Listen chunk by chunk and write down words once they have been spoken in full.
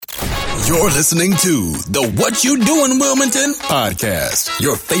You're listening to the Whatchu Doin, Wilmington podcast,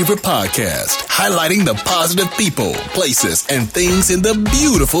 your favorite podcast, highlighting the positive people, places, and things in the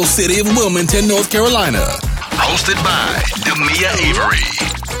beautiful city of Wilmington, North Carolina. Hosted by Demia Avery.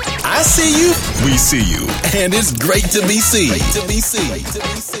 I see you, we see you, and it's great to be seen.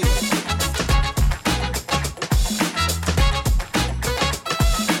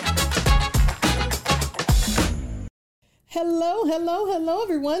 Hello,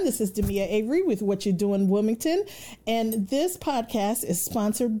 everyone. This is Demia Avery with Whatchu Doin, Wilmington. And this podcast is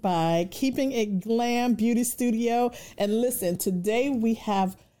sponsored by Keeping It Glam Beauty Studio. And listen, today we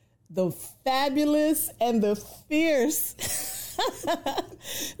have the fabulous and the fierce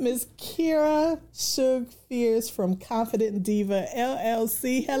Miss Kera Shug Fierce from Confident Diva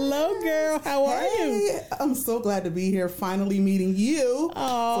LLC. Hello, girl. How are you? I'm so glad to be here, finally meeting you.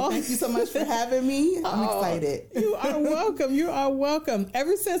 Oh, so thank you so much for having me. I'm excited. You are welcome. You are welcome.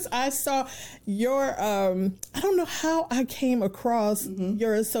 Ever since I saw your, I don't know how I came across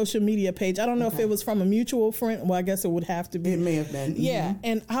your social media page. I don't know if it was from a mutual friend. Well, I guess it would have to be. It may have been. Yeah.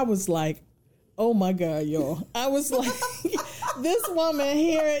 And I was like, oh my God, y'all. I was like, this woman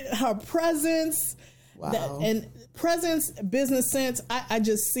here, her presence, and presence, business sense, I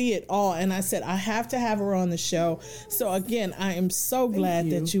just see it all. And I said, I have to have her on the show. So again, I am so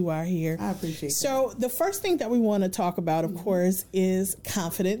glad that you are here. I appreciate it. So the first thing that we want to talk about, of course, is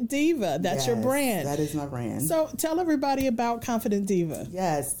Confident Diva. That's your brand. That is my brand. So tell everybody about Confident Diva.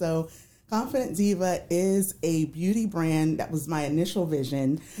 Yes. So Confident Diva is a beauty brand. That was my initial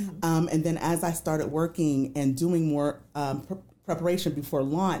vision. And then as I started working and doing more preparation before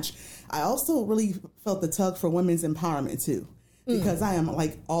launch, I also really felt the tug for women's empowerment too, because I am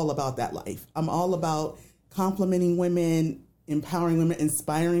like all about that life. I'm all about complimenting women, empowering women,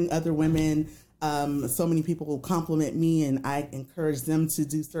 inspiring other women. So many people will compliment me and I encourage them to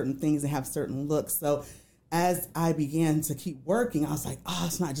do certain things and have certain looks. So as I began to keep working, I was like, oh,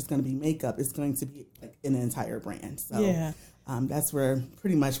 it's not just going to be makeup. It's going to be like an entire brand. So that's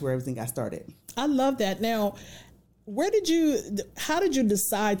pretty much where everything got started. I love that. Now, how did you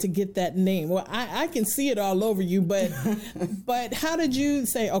decide to get that name? Well, I can see it all over you, but but how did you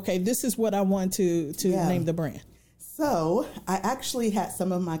say, okay, this is what I want to name the brand? So I actually had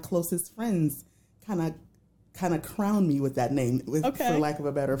some of my closest friends kind of crown me with that name, for lack of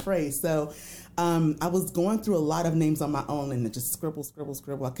a better phrase. So I was going through a lot of names on my own and just scribble.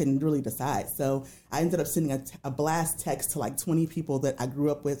 I couldn't really decide. So I ended up sending a blast text to like 20 people that I grew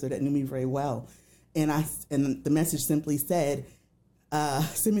up with or that knew me very well. And the message simply said,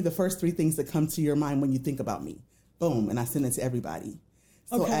 send me the first 3 things that come to your mind when you think about me. Boom. And I sent it to everybody.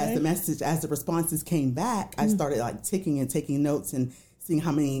 So as the responses came back, I started like ticking and taking notes and seeing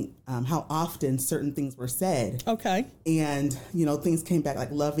how often certain things were said. Okay. And, things came back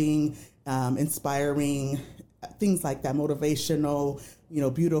like loving, inspiring, things like that, motivational,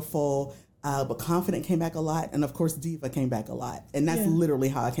 beautiful, but confident came back a lot. And of course, diva came back a lot. And that's literally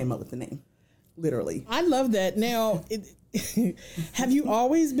how I came up with the name. Literally. I love that. Now, have you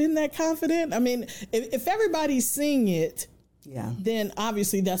always been that confident? I mean, if everybody's seeing it, then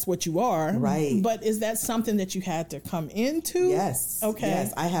obviously that's what you are. Right. But is that something that you had to come into? Yes. Okay.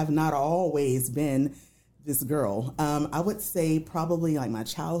 Yes, I have not always been this girl. I would say probably like my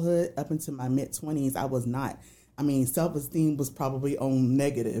childhood up into my mid-20s, I was not. I mean, self-esteem was probably on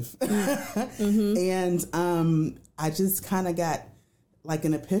negative. And I just kind of got like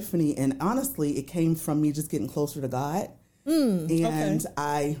an epiphany. And honestly, it came from me just getting closer to God. And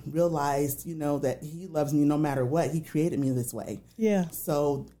I realized, that he loves me no matter what. He created me this way. Yeah.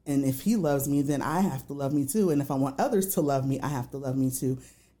 So, and if he loves me, then I have to love me too. And if I want others to love me, I have to love me too.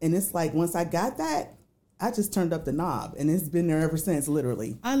 And it's like, once I got that, I just turned up the knob and it's been there ever since,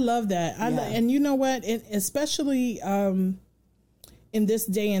 literally. I love that. And you know what? Especially in this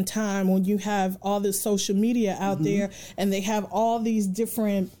day and time when you have all this social media out there and they have all these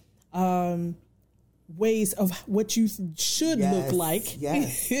different ways of what you should look like.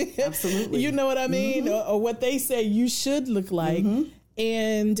 Yes, absolutely. You know what I mean? Or what they say you should look like.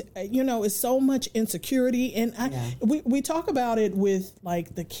 And, it's so much insecurity. And we talk about it with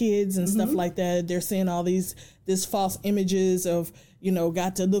like the kids and stuff like that. They're seeing all this false images of,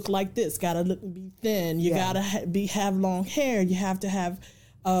 got to look like this, got to be thin. You got to have long hair. You have to have,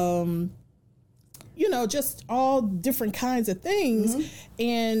 just all different kinds of things.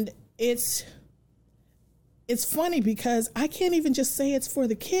 And it's funny because I can't even just say it's for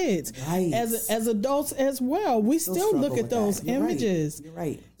the kids. Right. As adults as well, we still look at those images. You're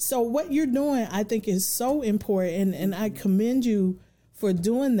right. So what you're doing, I think, is so important, and I commend you for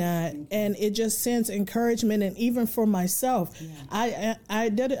doing that. And it just sends encouragement. And even for myself, I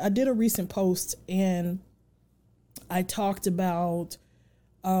did a recent post, and I talked about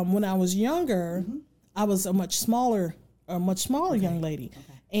when I was younger, I was a much smaller young lady.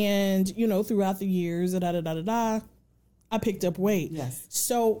 Okay. And, throughout the years, I picked up weight. Yes.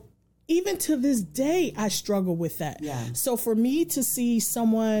 So even to this day, I struggle with that. Yeah. So for me to see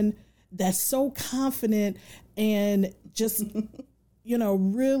someone that's so confident and just,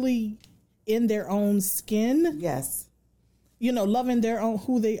 really in their own skin. Yes. Loving their own,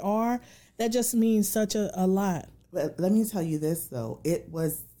 who they are, that just means such a lot. But let me tell you this, though. It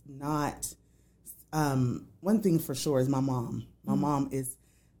was not, one thing for sure is my mom. My mom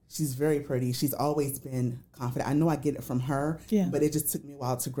she's very pretty. She's always been confident. I know I get it from her, but it just took me a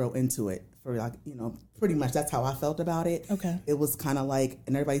while to grow into it. For pretty much that's how I felt about it. Okay. It was kind of like,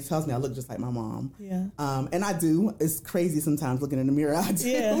 and everybody tells me I look just like my mom. Yeah. And I do. It's crazy sometimes looking in the mirror. I do.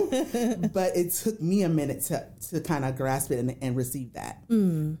 Yeah. But it took me a minute to kind of grasp it and receive that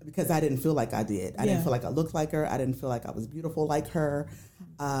because I didn't feel like I did. I didn't feel like I looked like her. I didn't feel like I was beautiful like her.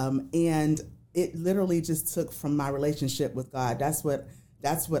 And it literally just took from my relationship with God. That's what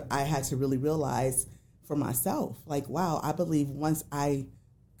I had to really realize for myself. Like, wow, I believe once I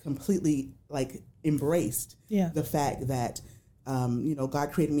completely embraced the fact that,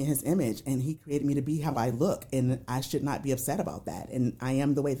 God created me in his image and he created me to be how I look, and I should not be upset about that. And I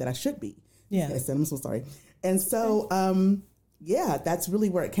am the way that I should be. Yeah. I said, I'm so sorry. And so, that's really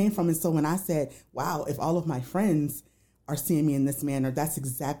where it came from. And so when I said, wow, if all of my friends are seeing me in this manner, that's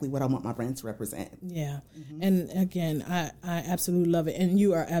exactly what I want my brand to represent. Yeah. And again, I absolutely love it. And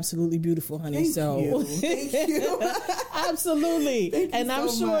you are absolutely beautiful, honey. Thank you. Absolutely. Thank and you I'm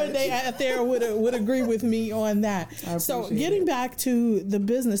so sure much. they out there would agree with me on that. So getting back to the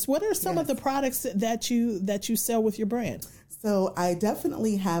business, what are some of the products that you sell with your brand? So I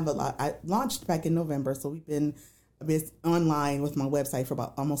definitely have a lot. I launched back in November, so we've been a bit online with my website for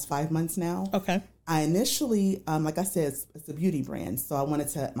about almost 5 months now. Okay. I initially, like I said, it's a beauty brand, so I wanted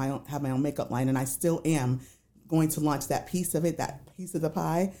to have my own makeup line, and I still am going to launch that piece of the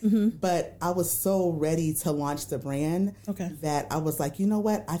pie. But I was so ready to launch the brand that I was like, you know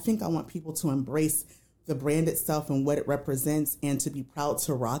what? I think I want people to embrace the brand itself and what it represents, and to be proud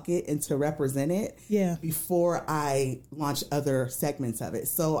to rock it and to represent it before I launch other segments of it.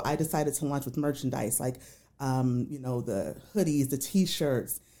 So I decided to launch with merchandise like, the hoodies, the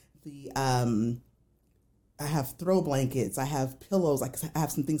T-shirts, I have throw blankets, I have pillows, I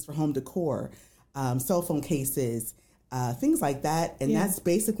have some things for home decor, cell phone cases, things like that. And that's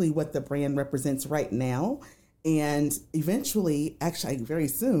basically what the brand represents right now. And eventually, actually very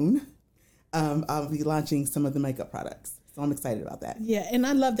soon, I'll be launching some of the makeup products. So I'm excited about that. Yeah, and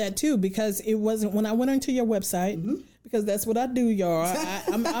I love that too, because it wasn't when I went onto your website, because that's what I do, y'all.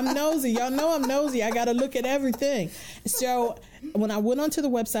 I'm nosy. Y'all know I'm nosy. I got to look at everything. So when I went onto the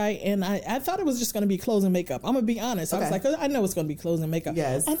website, and I thought it was just going to be clothes and makeup. I'm going to be honest. I was like, I know it's going to be clothes and makeup.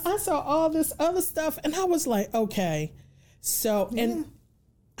 Yes. And I saw all this other stuff, and I was like, okay. So, and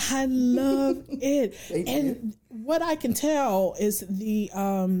I love it. And what I can tell is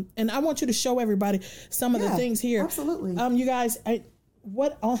and I want you to show everybody some of the things here. Absolutely. You guys,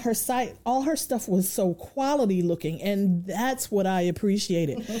 what on her site, all her stuff was so quality looking, and that's what I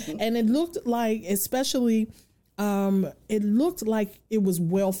appreciated. And it looked like, especially, it looked like it was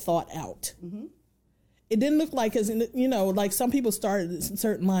well thought out. It didn't look like, like some people start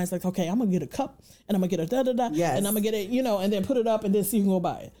certain lines like, okay, I'm going to get a cup and I'm going to get a da-da-da and I'm going to get it, and then put it up and then see you can go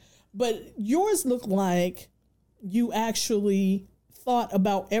buy it. But yours looked like you actually thought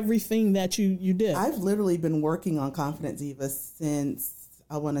about everything that you did. I've literally been working on Confident Diva since,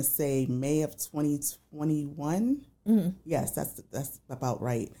 I want to say, May of 2021. Yes, that's about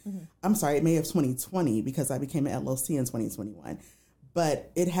right. I'm sorry, May of 2020, because I became an LLC in 2021.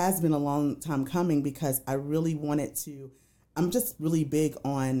 But it has been a long time coming, because I really wanted to, I'm just really big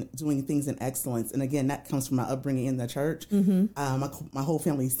on doing things in excellence. And again, that comes from my upbringing in the church. My whole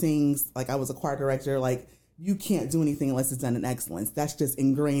family sings. Like, I was a choir director. Like, you can't do anything unless it's done in excellence. That's just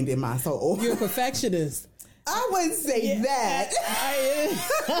ingrained in my soul. You're a perfectionist. I wouldn't say that.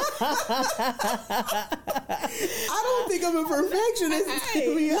 I don't think I'm a perfectionist.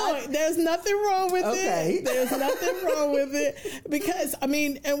 No, there's nothing wrong with it. There's nothing wrong with it. Because,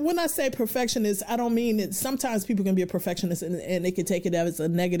 and when I say perfectionist, I don't mean it. Sometimes people can be a perfectionist and they can take it as a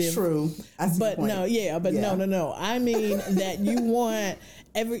negative. True. But no, no. I mean that you want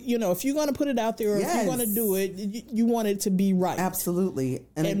if you're going to put it out there, or if you're going to do it, you want it to be right. Absolutely.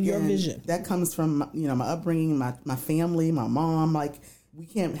 And again, your vision. That comes from, my upbringing, my family, my mom. Like, we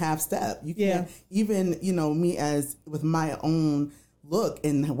can't half step. You can't, even, me as with my own look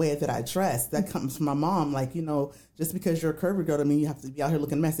and the way that I dress. That comes from my mom. Like, you know, just because you're a curvy girl, I mean, you have to be out here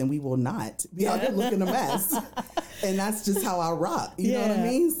looking a mess, and we will not be out here looking a mess. And that's just how I rock. You know what I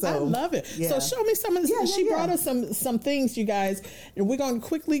mean? So I love it. So show me some of this. She brought us some things, you guys. And we're going to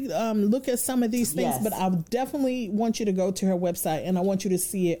quickly look at some of these things, but I definitely want you to go to her website and I want you to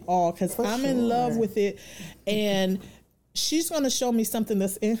see it all because I'm in love with it. And she's going to show me something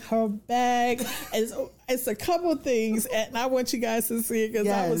that's in her bag. It's a couple of things, and I want you guys to see it because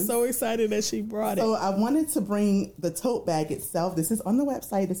I was so excited that she brought it. So I wanted to bring the tote bag itself. This is on the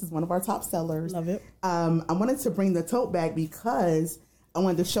website. This is one of our top sellers. Love it. I wanted to bring the tote bag because I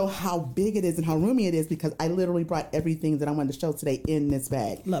wanted to show how big it is and how roomy it is because I literally brought everything that I wanted to show today in this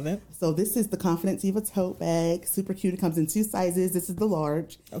bag. Love it. So this is the Confident Diva tote bag. Super cute. It comes in 2 sizes. This is the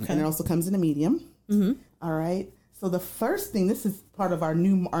large. Okay. And it also comes in a medium. Mm-hmm. All right. So the first thing, this is part of our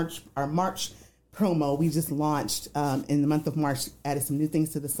new March promo we just launched in the month of March, added some new things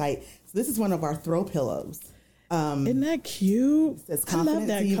to the site. So this is one of our throw pillows. Isn't that cute? It says I love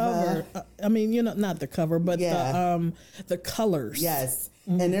that Diva. cover. I mean, you know, not the cover, but the colors. Yes.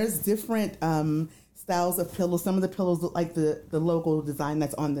 Mm-hmm. And there's different styles of pillows. Some of the pillows look like the logo design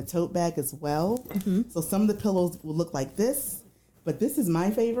that's on the tote bag as well. Mm-hmm. So some of the pillows will look like this. But this is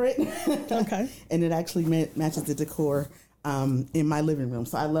my favorite. Okay. And it actually matches the decor in my living room.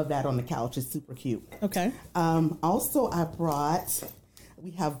 So I love that on the couch. It's super cute. Okay. Also,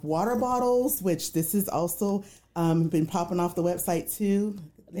 we have water bottles, which this is also been popping off the website too.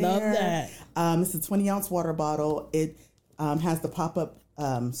 Love that. It's a 20-ounce water bottle. It has the pop-up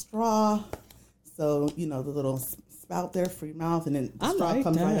straw. So, you know, the little spout there for your mouth. And then the straw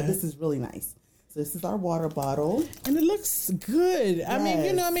comes right up. This is really nice. So this is our water bottle. And it looks good. Yes. I mean,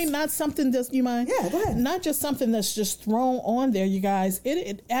 you know what I mean? Not something that's, you mind? Yeah, go ahead. Not just something that's just thrown on there, you guys.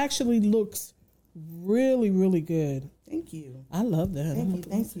 It actually looks really, really good. Thank you. I love that.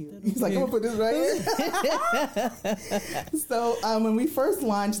 Thank you. He's like, I'm going to put this right here. So when we first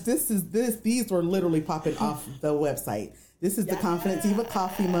launched, these were literally popping off the website. This is the Confident Diva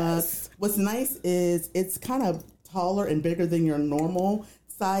coffee mug. What's nice is it's kind of taller and bigger than your normal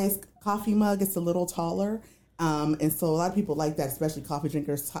size coffee mug. It's a little taller. And so a lot of people like that, especially coffee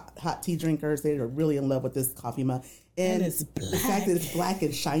drinkers, hot tea drinkers. They are really in love with this coffee mug. And it's black. The fact that it's black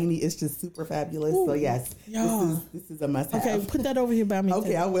and shiny, it's just super fabulous. Ooh, so yes, this is a must-have. Okay, put that over here by me.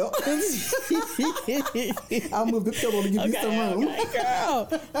 Okay, I will. I'll move the pillow to give you some room. Okay, girl.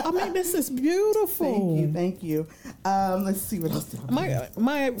 I mean, this is beautiful. Thank you. Let's see what else.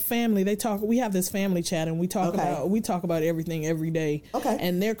 My family, we have this family chat, and we talk about everything every day. Okay.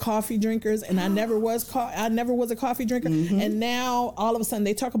 And they're coffee drinkers, and I never was a coffee drinker, and now all of a sudden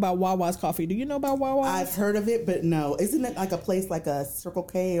they talk about Wawa's coffee. Do you know about Wawa? I've heard of it, but no. Isn't it like a place like a Circle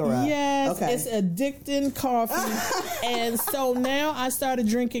K or a... Yes, it's addicting coffee. And so now I started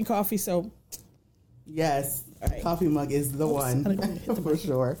drinking coffee, so... Yes, coffee mug is the one, for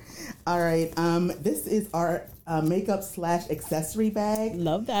sure. All right, this is our makeup / accessory bag.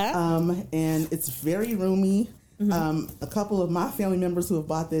 Love that. And it's very roomy. A couple of my family members who have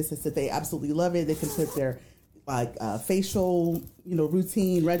bought this have said they absolutely love it. They can put their facial,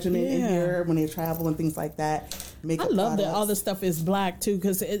 routine regimen in here when they travel and things like that. Makeup I love products. that all this stuff is black too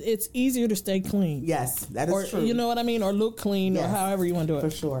because it's easier to stay clean. Yes, that is true. You know what I mean? Or look clean or however you want to do it.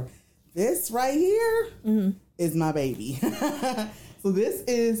 For sure. This right here is my baby. So this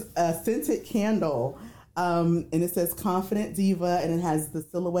is a scented candle. And it says Confident Diva and it has the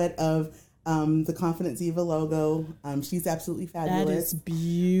silhouette of the Confident Diva logo. She's absolutely fabulous. That is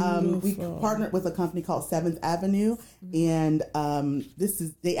beautiful. We partnered with a company called 7th Avenue, and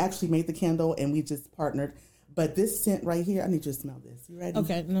they actually made the candle, and we just partnered. But this scent right here, I need you to smell this. You ready?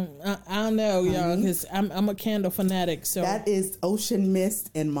 Okay, no, I don't know, y'all, because I'm a candle fanatic. So that is ocean mist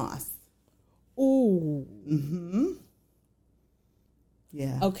and moss. Ooh.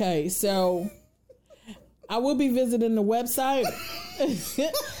 Yeah. Okay, so I will be visiting the website.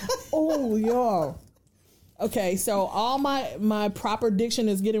 Oh, y'all. Okay, so all my proper diction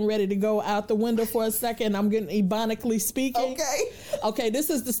is getting ready to go out the window for a second. I'm getting ebonically speaking. Okay, this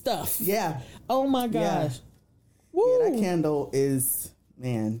is the stuff. Yeah. Oh my gosh. Yeah. Woo. Yeah, that candle is,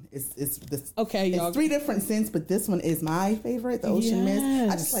 man, it's this. Okay, y'all. It's 3 different scents, but this one is my favorite, the ocean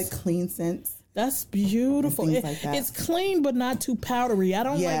mist. I just like clean scents. That's beautiful. Like that. It's clean, but not too powdery. I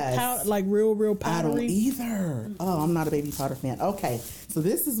don't like powder, like real powdery. I don't either. Oh, I'm not a baby powder fan. Okay, so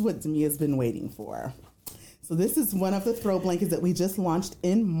this is what Demia's been waiting for. So this is one of the throw blankets that we just launched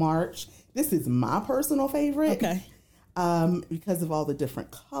in March. This is my personal favorite. Okay. Because of all the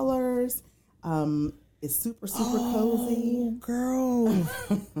different colors. It's super cozy. Girl.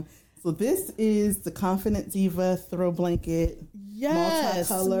 So this is the Confident Diva throw blanket. Yes,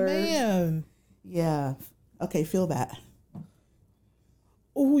 multicolored. Man. Yeah. Okay, feel that.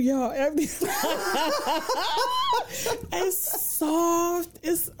 Oh, y'all. It's soft.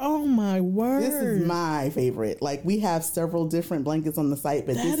 It's, oh, my word. This is my favorite. Like, we have several different blankets on the site,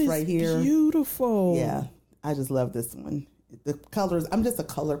 but this right here. Beautiful. Yeah. I just love this one. The colors. I'm just a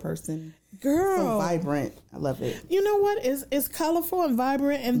color person. Girl. So vibrant. I love it. You know what? It's colorful and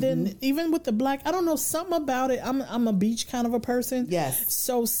vibrant. And then even with the black, I don't know, something about it. I'm a beach kind of a person. Yes.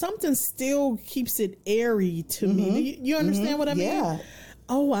 So something still keeps it airy to me. You understand what I mean? Yeah.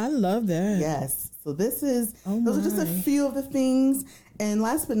 Oh, I love that. Yes. So those are just a few of the things. And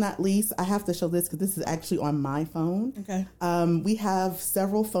last but not least, I have to show this because this is actually on my phone. Okay. We have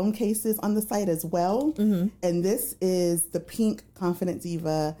several phone cases on the site as well. And this is the pink Confident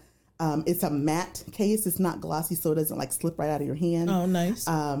Diva. It's a matte case. It's not glossy, so it doesn't like slip right out of your hand. Oh, nice.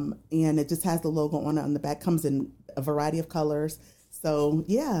 And it just has the logo on it on the back. Comes in a variety of colors. So,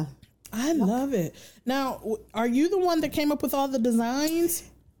 yeah. I love it. Now, are you the one that came up with all the designs?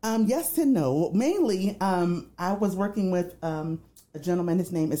 Yes and no. Mainly, I was working with a gentleman.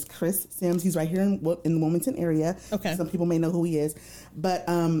 His name is Chris Sims. He's right here in the Wilmington area. Okay. Some people may know who he is. But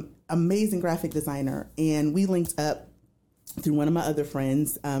amazing graphic designer. And we linked up through one of my other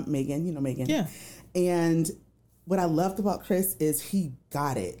friends, Megan. You know Megan. Yeah. And what I loved about Chris is he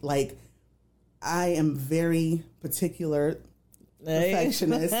got it. Like, I am very particular,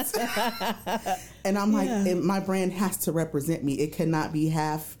 perfectionist. And I'm like, my brand has to represent me. It cannot be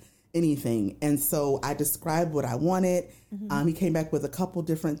half anything. And so I described what I wanted. He came back with a couple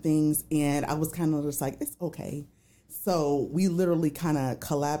different things, and I was kind of just like, it's okay. So we literally kind of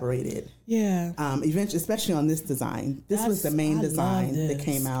collaborated. Yeah. Eventually, especially on this design. This was the main design that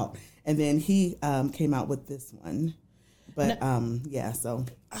came out. And then he came out with this one. But yeah, so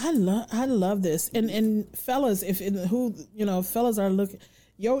I love this. And fellas, fellas are looking,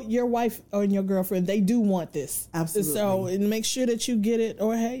 your wife or your girlfriend, they do want this. Absolutely. So and make sure that you get it.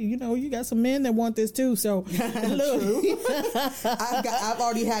 Or hey, you got some men that want this too. So look, I've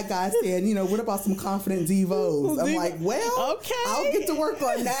already had guys saying, what about some Confident Divos? I'm like, well, okay, I'll get to work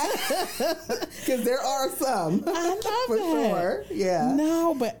on that because there are some. I love for that. Sure. Yeah.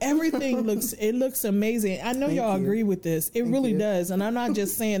 No, but everything looks amazing. I know y'all agree with this. It really does, and I'm not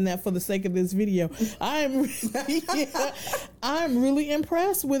just saying that for the sake of this video. I'm really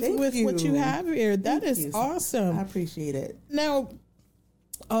impressed with what you have here. That is awesome. I appreciate it. Now,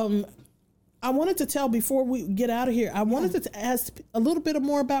 I wanted to tell before we get out of here, I wanted to ask a little bit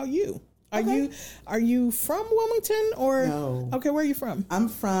more about you. Are you from Wilmington or no? Okay, where are you from? I'm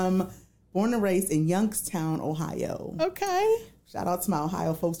born and raised in Youngstown, Ohio. Okay. Shout out to my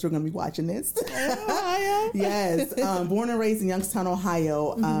Ohio folks who are going to be watching this. Ohio. Yes. Born and raised in Youngstown,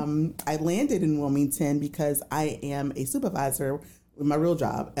 Ohio. I landed in Wilmington because I am a supervisor with my real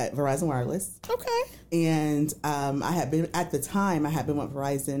job at Verizon Wireless. Okay. And I had been with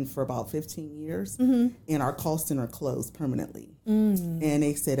Verizon for about 15 years. And our call center closed permanently. And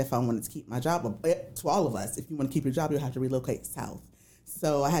they said if I wanted to keep my job, to all of us, if you want to keep your job, you'll have to relocate south.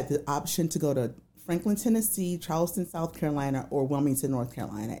 So I had the option to go to Franklin, Tennessee, Charleston, South Carolina, or Wilmington, North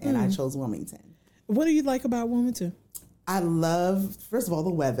Carolina. And I chose Wilmington. What do you like about Wilmington? I love, first of all,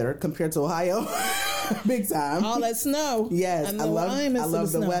 the weather compared to Ohio. Big time. All that snow. Yes, I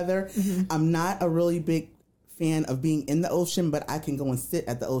love the weather. I'm not a really big fan of being in the ocean, but I can go and sit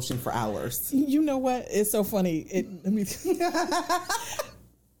at the ocean for hours. You know what? It's so funny.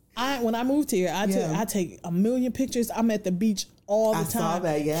 When I moved here, I take a million pictures. I'm at the beach all the time. Saw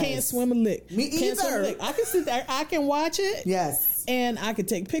that, yes. Can't swim a lick. Me either. I can sit there. I can watch it. Yes. And I can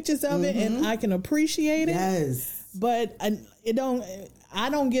take pictures of it, and I can appreciate it. Yes. But I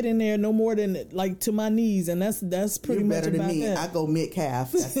don't get in there no more than like to my knees, and that's pretty You're much better than about me. that. I go mid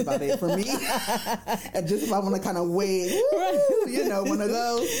calf. That's about it for me. And just if I want to kind of wade, one of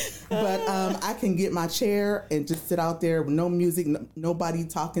those. But I can get my chair and just sit out there with no music, nobody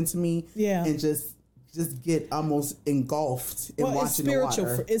talking to me, and just get almost engulfed in watching the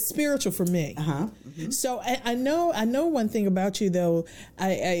water. It's spiritual for me. So I know one thing about you though.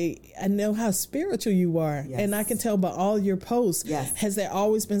 I know how spiritual you are, and I can tell by all your posts. Yes. Has there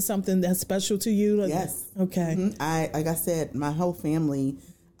always been something that's special to you? Yes. Okay. Like I said, my whole family.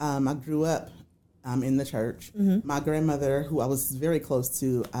 I grew up in the church. My grandmother, who I was very close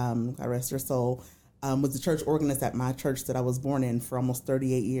to, God rest her soul, was the church organist at my church that I was born in for almost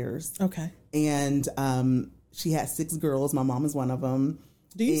 38 years. Okay. And she had 6 girls. My mom is one of them.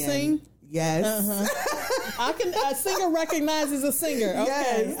 Do you sing? Yes. A singer recognizes a singer. Okay.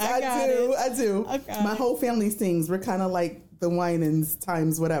 Yes, I do. Okay. My whole family sings. We're kind of like the Winans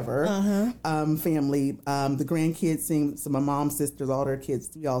times whatever family. The grandkids sing. So my mom's sisters, all their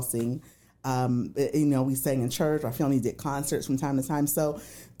kids, we all sing. We sang in church. Our family did concerts from time to time. So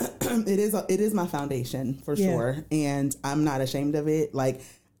it is my foundation for sure, and I'm not ashamed of it. Like,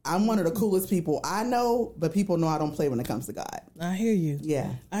 I'm one of the coolest people I know, but people know I don't play when it comes to God. I hear you.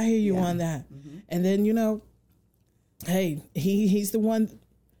 Yeah, I hear you on that. Mm-hmm. And then hey, he's the one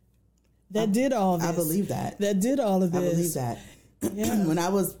that did all this. I believe that. That did all of this. I believe that. Yeah. when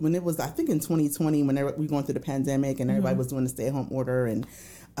it was, I think in 2020, when we were going through the pandemic and everybody was doing the stay-at-home order, and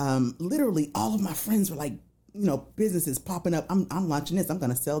literally all of my friends were like, businesses popping up. I'm launching this. I'm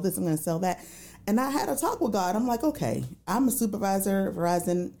going to sell this. I'm going to sell that. And I had a talk with God. I'm like, okay, I'm a supervisor at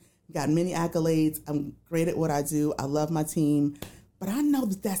Verizon, got many accolades. I'm great at what I do. I love my team. But I know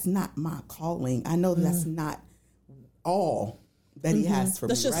that that's not my calling. I know that that's not all that he has for me.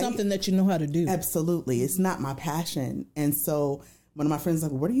 That's just something that you know how to do. Absolutely. It's not my passion. And so one of my friends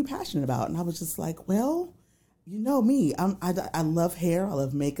was like, what are you passionate about? And I was just like, well, you know me. I love hair. I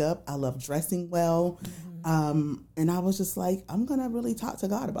love makeup. I love dressing well. And I was just like, I'm going to really talk to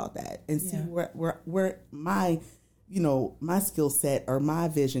God about that and see where my, my skill set or my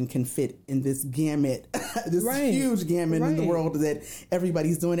vision can fit in this gamut, this huge gamut in the world that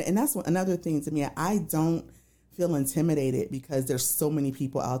everybody's doing it. And that's another thing to me. I don't feel intimidated because there's so many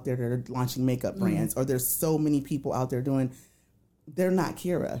people out there that are launching makeup brands, or there's so many people out there doing. They're not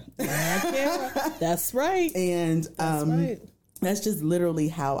Kera. That's right. And that's just literally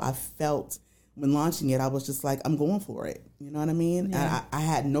how I felt when launching it. I was just like, I'm going for it. You know what I mean? Yeah. I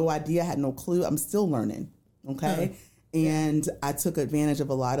had no idea, I had no clue. I'm still learning. Okay. And I took advantage of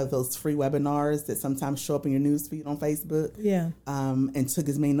a lot of those free webinars that sometimes show up in your newsfeed on Facebook. Yeah. And took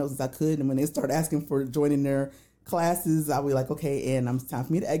as many notes as I could. And when they started asking for joining their classes, I was like, okay, and it's time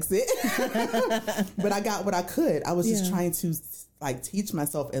for me to exit. But I got what I could. I was just trying to teach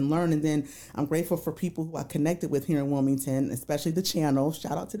myself and learn. And then I'm grateful for people who I connected with here in Wilmington, especially the channel.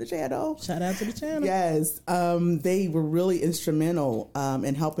 Shout out to the channel. Shout out to the channel. Yes. They were really instrumental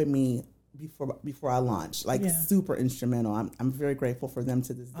in helping me before I launched. Super instrumental. I'm very grateful for them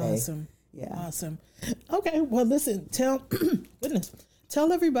to this day. Awesome. Yeah. Awesome. Okay. Well, listen, tell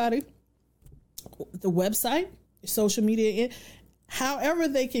everybody the website, social media, however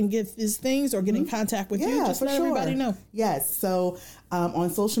they can get these things or get in contact with you. Just let everybody know. Yes. So on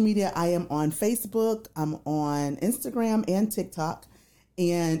social media, I am on Facebook. I'm on Instagram and TikTok.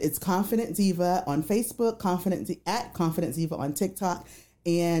 And it's Confident Diva on Facebook, at Confident Diva on TikTok,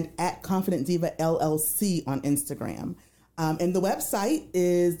 and at Confident Diva LLC on Instagram. And the website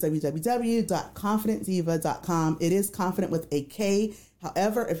is www.confidentdiva.com. It is confident with a K.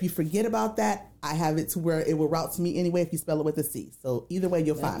 However, if you forget about that, I have it to where it will route to me anyway if you spell it with a C. So either way,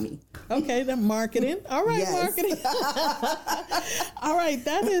 you'll find me. Okay, then marketing. All right, marketing. All right,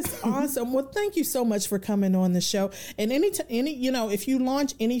 that is awesome. Well, thank you so much for coming on the show. And if you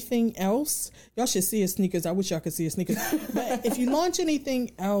launch anything else, y'all should see his sneakers. I wish y'all could see his sneakers. But if you launch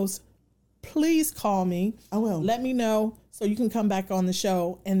anything else, please call me. I will. Let me know so you can come back on the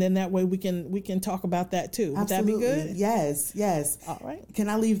show, and then that way we can talk about that too. Would that be good? Yes. All right. Can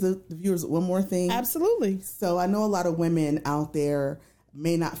I leave the viewers with one more thing? Absolutely. So I know a lot of women out there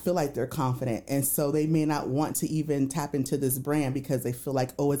may not feel like they're confident, and so they may not want to even tap into this brand because they feel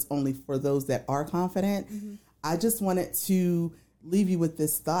like, oh, it's only for those that are confident. Mm-hmm. I just wanted to leave you with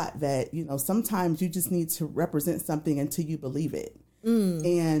this thought that, sometimes you just need to represent something until you believe it.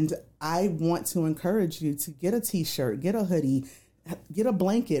 And I want to encourage you to get a t-shirt, get a hoodie, get a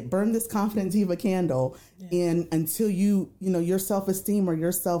blanket, burn this Confident Diva candle, and until your self-esteem or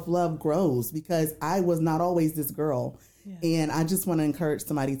your self-love grows, because I was not always this girl. Yeah. And I just want to encourage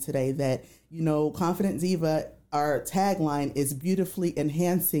somebody today that, Confident Diva, our tagline is beautifully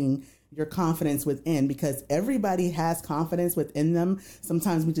enhancing your confidence within, because everybody has confidence within them.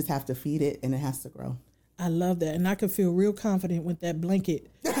 Sometimes we just have to feed it, and it has to grow. I love that. And I can feel real confident with that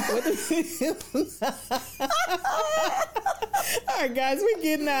blanket. All right, guys, we're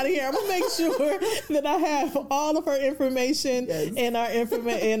getting out of here. I'm going to make sure that I have all of her information in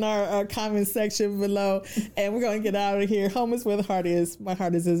our comment section below. And we're going to get out of here. Home is where the heart is. My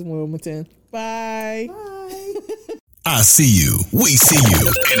heart is in Wilmington. Bye. I see you. We see you.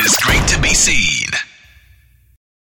 And it's great to be seen.